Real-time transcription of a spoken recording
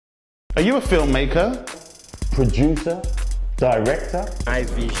Are you a filmmaker, producer, director? My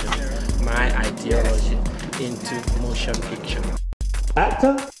vision, my ideology into motion picture.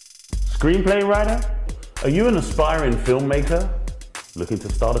 Actor? Screenplay writer? Are you an aspiring filmmaker looking to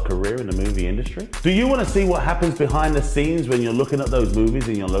start a career in the movie industry? Do you want to see what happens behind the scenes when you're looking at those movies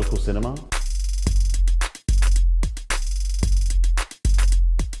in your local cinema?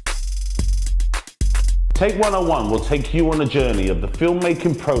 Take 101 will take you on a journey of the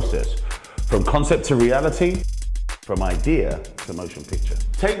filmmaking process from concept to reality, from idea to motion picture.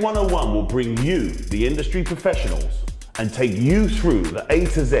 Take 101 will bring you, the industry professionals, and take you through the A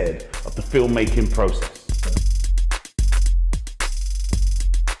to Z of the filmmaking process.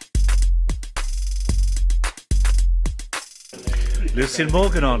 Lucille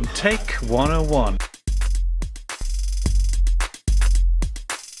Morgan on Take 101.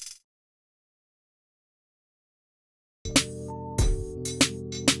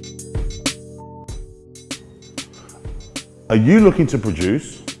 Are you looking to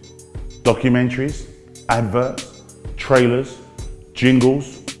produce documentaries, adverts, trailers,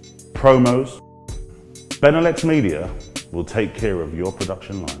 jingles, promos? Benelux Media will take care of your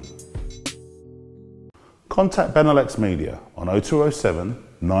production line. Contact Benelux Media on 0207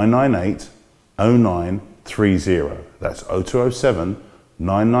 998 0930. That's 0207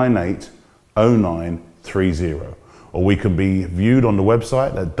 998 0930. Or we can be viewed on the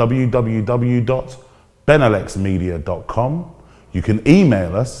website at www.beneluxmedia.com. You can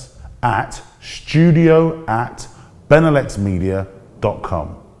email us at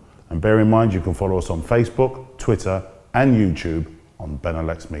studio@beneluxmedia.com. And bear in mind, you can follow us on Facebook, Twitter, and YouTube on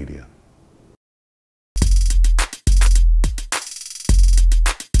Benelux Media.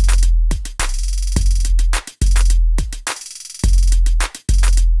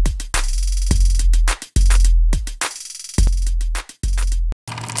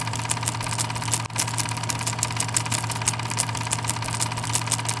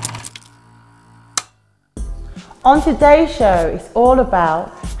 On today's show, it's all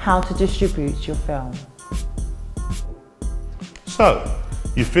about how to distribute your film. So,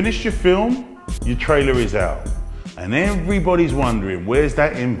 you finished your film, your trailer is out, and everybody's wondering where's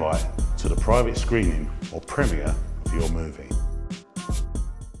that invite to the private screening or premiere of your movie.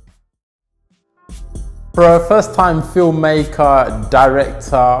 For a first-time filmmaker,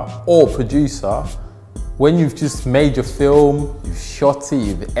 director, or producer, when you've just made your film, you've shot it,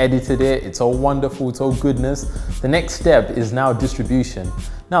 you've edited it, it's all wonderful, it's all goodness, the next step is now distribution.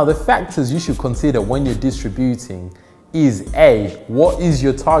 Now, the factors you should consider when you're distributing is A, what is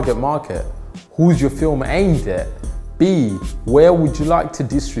your target market? Who's your film aimed at? B, where would you like to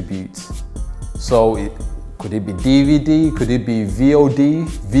distribute? So, could it be DVD? Could it be VOD,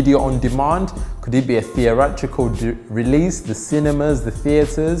 video on demand? Could it be a theatrical release, the cinemas, the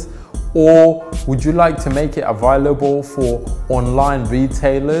theaters? Or would you like to make it available for online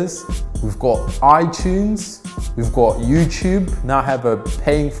retailers? We've got iTunes, we've got YouTube, now have a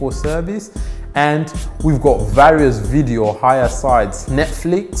paying for service, and we've got various video hire sites,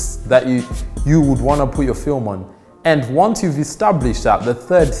 Netflix, that you would want to put your film on. And once you've established that, the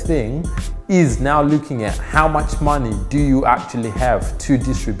third thing is now looking at how much money do you actually have to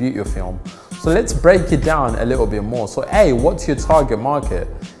distribute your film. So let's break it down a little bit more. So A, what's your target market?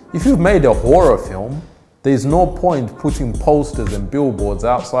 If you've made a horror film, there's no point putting posters and billboards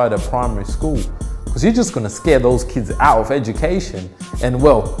outside a primary school because you're just going to scare those kids out of education. And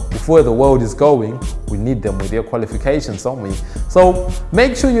well, with where the world is going, we need them with their qualifications, don't we? So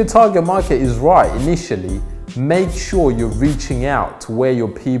make sure your target market is right initially. Make sure you're reaching out to where your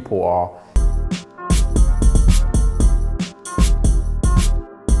people are.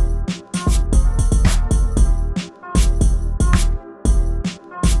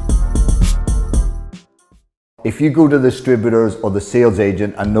 If you go to the distributors or the sales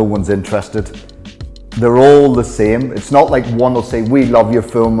agent and no one's interested, they're all the same. It's not like one will say, we love your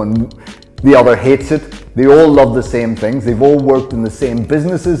film and the other hates it. They all love the same things. They've all worked in the same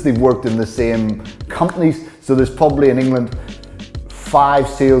businesses. They've worked in the same companies. So there's probably in England five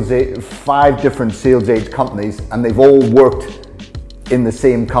different sales age companies, and they've all worked in the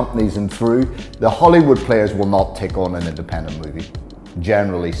same companies and through. The Hollywood players will not take on an independent movie.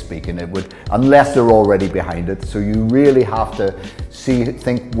 Generally speaking, it would, unless they're already behind it. So you really have to think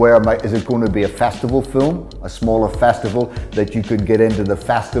is it going to be a festival film, a smaller festival that you could get into the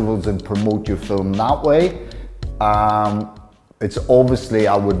festivals and promote your film that way. It's obviously,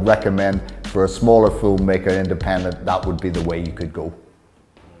 I would recommend for a smaller filmmaker, independent, that would be the way you could go.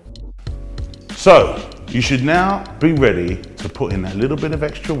 So, you should now be ready to put in a little bit of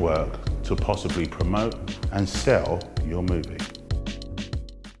extra work to possibly promote and sell your movie.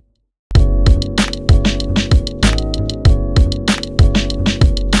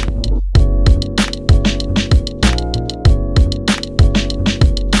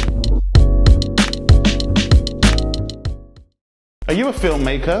 Are you a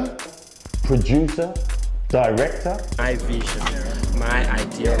filmmaker, producer, director? My vision, my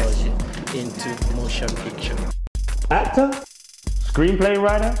ideology into motion picture. Actor? Screenplay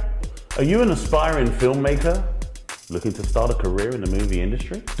writer? Are you an aspiring filmmaker looking to start a career in the movie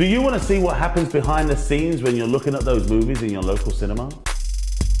industry? Do you want to see what happens behind the scenes when you're looking at those movies in your local cinema?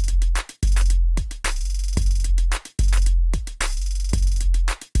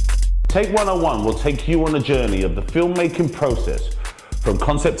 Take 101 will take you on a journey of the filmmaking process from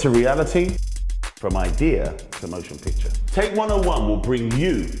concept to reality, from idea to motion picture. Take 101 will bring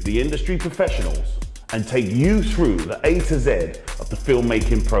you, the industry professionals, and take you through the A to Z of the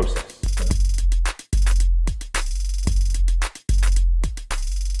filmmaking process.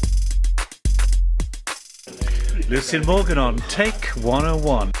 Lucille Morgan on Take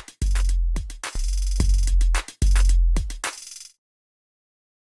 101.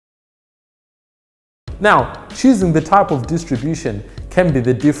 Now, choosing the type of distribution can be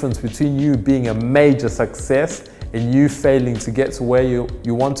the difference between you being a major success and you failing to get to where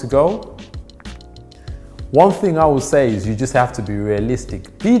you want to go. One thing I will say is you just have to be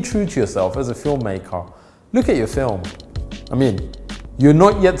realistic. Be true to yourself as a filmmaker. Look at your film. I mean, you're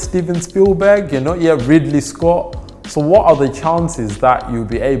not yet Steven Spielberg, you're not yet Ridley Scott, so what are the chances that you'll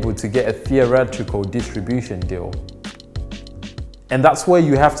be able to get a theatrical distribution deal? And that's where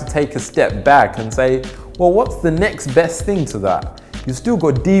you have to take a step back and say, well, what's the next best thing to that? You've still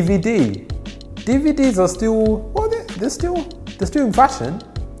got DVD. DVDs are still, well, they're still in fashion.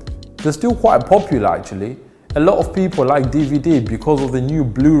 They're still quite popular actually. A lot of people like DVD because of the new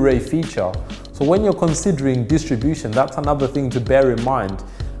Blu-ray feature. So when you're considering distribution, that's another thing to bear in mind.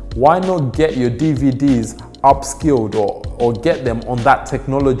 Why not get your DVDs upskilled or get them on that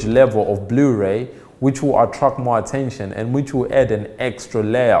technology level of Blu-ray, which will attract more attention and which will add an extra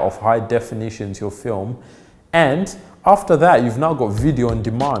layer of high definition to your film. And after that, you've now got video on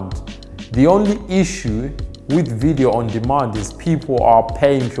demand. The only issue with video on demand is people are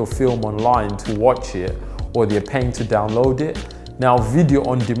paying for your film online to watch it, or they're paying to download it. Now, video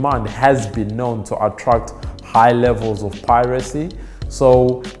on demand has been known to attract high levels of piracy.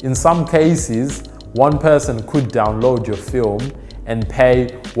 So in some cases, one person could download your film and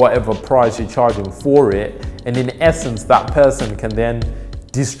pay whatever price you're charging for it. And in essence, that person can then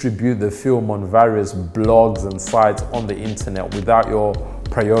distribute the film on various blogs and sites on the internet without your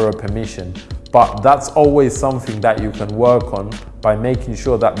prior permission. But that's always something that you can work on by making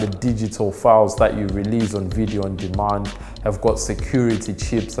sure that the digital files that you release on video on demand have got security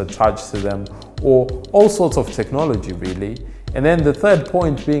chips attached to them, or all sorts of technology really. And then the third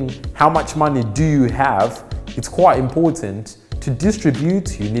point being, how much money do you have? It's quite important. To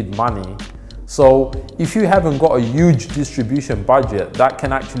distribute, you need money. So if you haven't got a huge distribution budget, that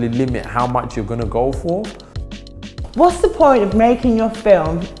can actually limit how much you're gonna go for. What's the point of making your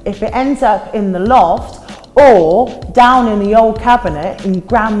film if it ends up in the loft or down in the old cabinet in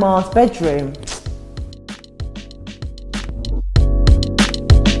grandma's bedroom?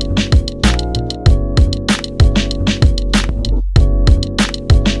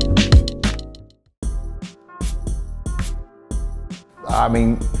 I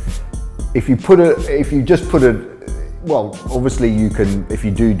mean, if you just put it, well, obviously you can, if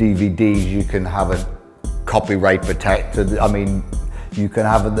you do DVDs, you can have it copyright protected. I mean, you can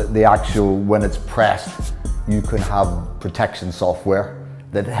have the actual, when it's pressed, you can have protection software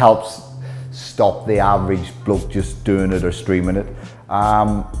that helps stop the average bloke just doing it or streaming it.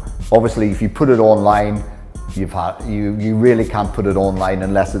 Obviously, if you put it online, you really can't put it online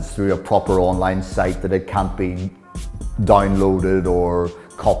unless it's through a proper online site that it can't be downloaded or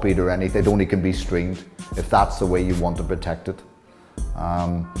copied or anything. It only can be streamed if that's the way you want to protect it.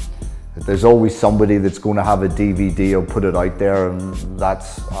 There's always somebody that's going to have a DVD or put it out there, and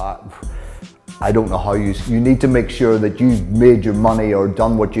that's I don't know how you need to make sure that you've made your money or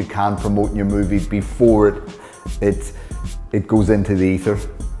done what you can promoting your movie before it goes into the ether.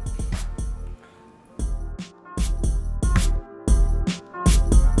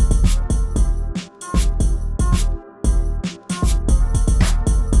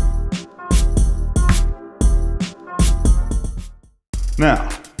 Now,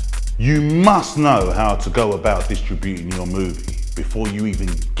 you must know how to go about distributing your movie before you even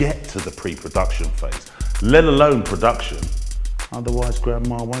get to the pre-production phase, let alone production. Otherwise,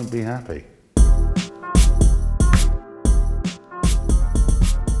 grandma won't be happy.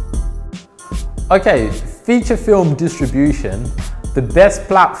 Okay, feature film distribution. The best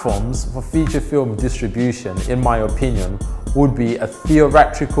platforms for feature film distribution, in my opinion, would be a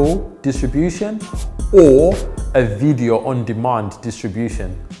theatrical distribution or a video on demand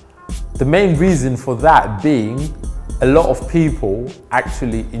distribution. The main reason for that being, a lot of people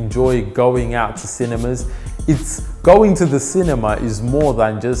actually enjoy going out to cinemas. Going to the cinema is more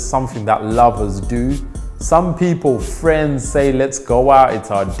than just something that lovers do. Some people, friends say, let's go out, it's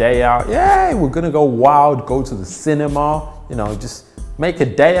our day out. Yeah, we're gonna go wild, go to the cinema, you know, just make a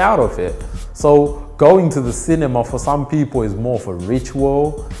day out of it. So going to the cinema for some people is more of a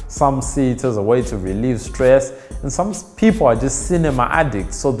ritual. Some see it as a way to relieve stress. And some people are just cinema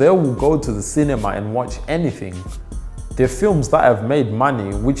addicts, so they will go to the cinema and watch anything. There are films that have made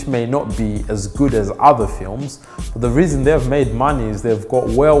money which may not be as good as other films, but the reason they've made money is they've got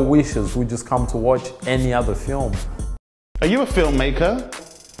well-wishers who just come to watch any other film. Are you a filmmaker,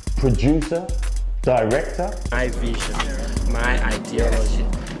 producer, director? My vision, my ideology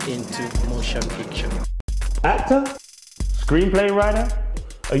into motion picture. Actor? Screenplay writer?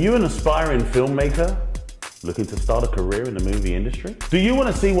 Are you an aspiring filmmaker looking to start a career in the movie industry? Do you want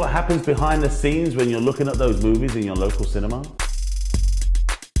to see what happens behind the scenes when you're looking at those movies in your local cinema?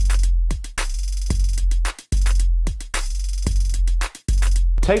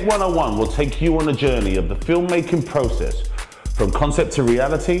 Take 101 will take you on a journey of the filmmaking process from concept to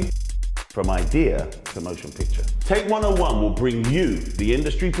reality, from idea to motion picture. Take 101 will bring you, the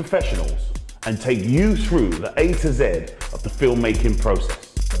industry professionals, and take you through the A to Z of the filmmaking process.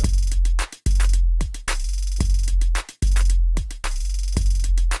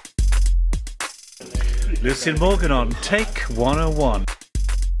 Lucille Morgan on Take 101.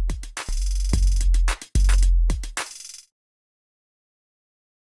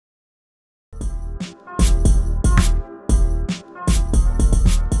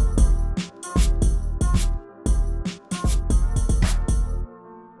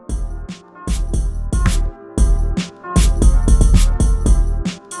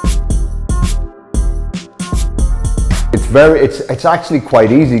 It's actually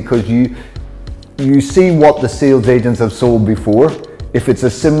quite easy because you see what the sales agents have sold before. If it's a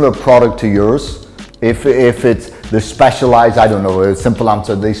similar product to yours, if they specialize, I don't know, a simple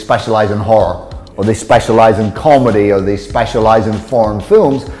answer, they specialize in horror, or they specialize in comedy, or they specialize in foreign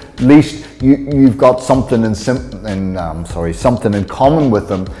films, at least you've got something something in common with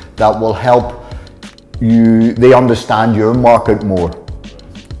them that will help you, they understand your market more.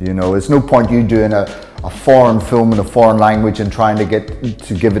 You know, it's no point you doing a foreign film in a foreign language and trying to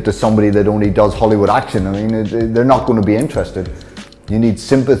give it to somebody that only does Hollywood action. I mean, they're not going to be interested. You need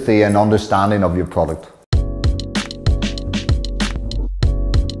sympathy and understanding of your product.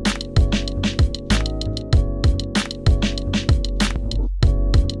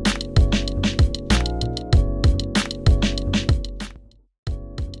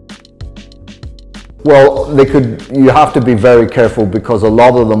 Well, you have to be very careful because a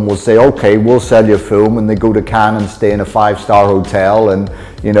lot of them will say, okay, we'll sell your film, and they go to Cannes and stay in a 5-star hotel and,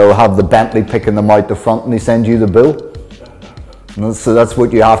 you know, have the Bentley picking them out the front, and they send you the bill. And so that's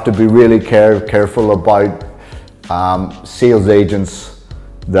what you have to be really careful about. Sales agents,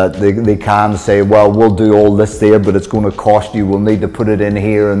 that they can say, well, we'll do all this there, but it's going to cost you, we'll need to put it in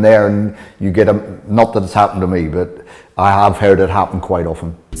here and there, and you get not that it's happened to me, but I have heard it happen quite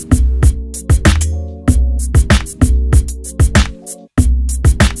often.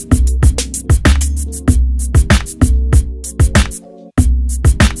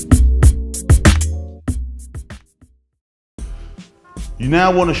 You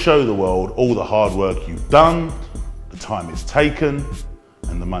now want to show the world all the hard work you've done, the time it's taken,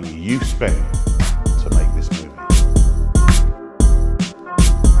 and the money you've spent to make this movie.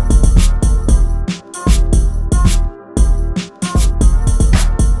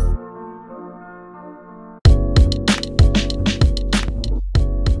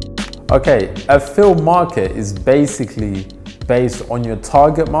 Okay, a film market is basically based on your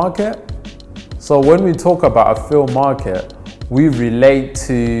target market. So when we talk about a film market, we relate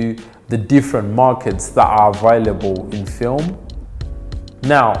to the different markets that are available in film.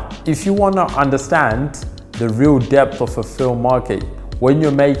 Now, if you want to understand the real depth of a film market, when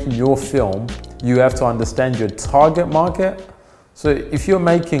you're making your film, you have to understand your target market. So if you're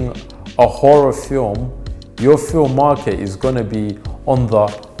making a horror film, your film market is going to be on the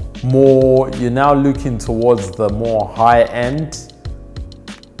more, you're now looking towards the more high-end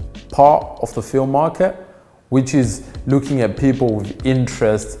part of the film market, which is looking at people with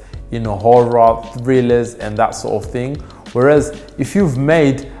interest in horror, thrillers, and that sort of thing. Whereas if you've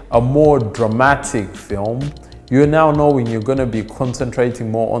made a more dramatic film, you're now knowing you're going to be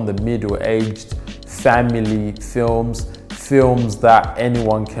concentrating more on the middle-aged family films that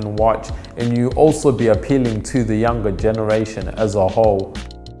anyone can watch, and you also be appealing to the younger generation as a whole.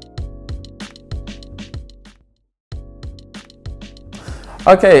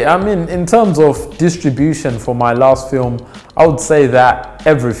 Okay, I mean, in terms of distribution for my last film, I would say that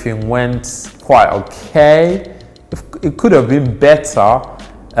everything went quite okay. It could have been better,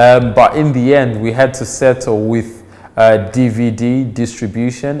 but in the end, we had to settle with DVD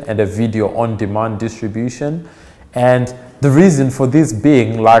distribution and a video on demand distribution. And the reason for this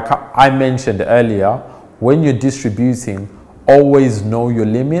being, like I mentioned earlier, when you're distributing, always know your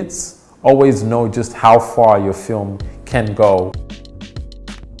limits, always know just how far your film can go.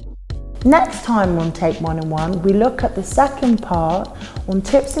 Next time on Take 101, we look at the second part on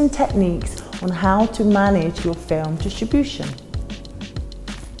tips and techniques on how to manage your film distribution.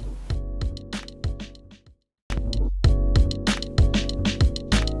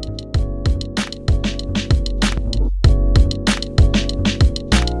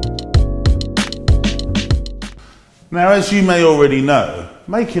 Now, as you may already know,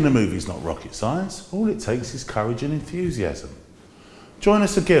 making a movie is not rocket science. All it takes is courage and enthusiasm. Join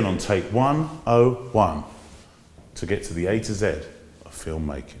us again on Take 101 to get to the A to Z of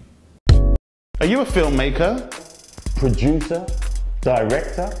filmmaking. Are you a filmmaker, producer,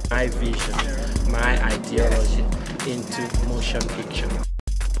 director? My vision, my ideology into motion picture.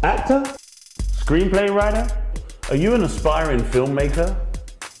 Actor? Screenplay writer? Are you an aspiring filmmaker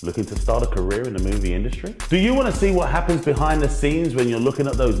looking to start a career in the movie industry? Do you want to see what happens behind the scenes when you're looking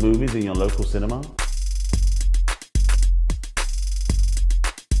at those movies in your local cinema?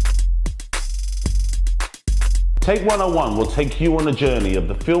 Take 101 will take you on a journey of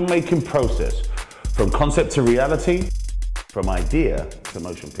the filmmaking process from concept to reality, from idea to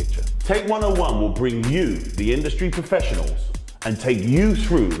motion picture. Take 101 will bring you, the industry professionals, and take you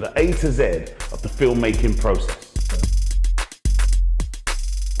through the A to Z of the filmmaking process.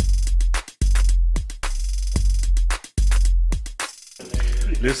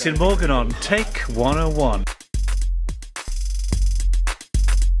 Lucille Morgan on Take 101.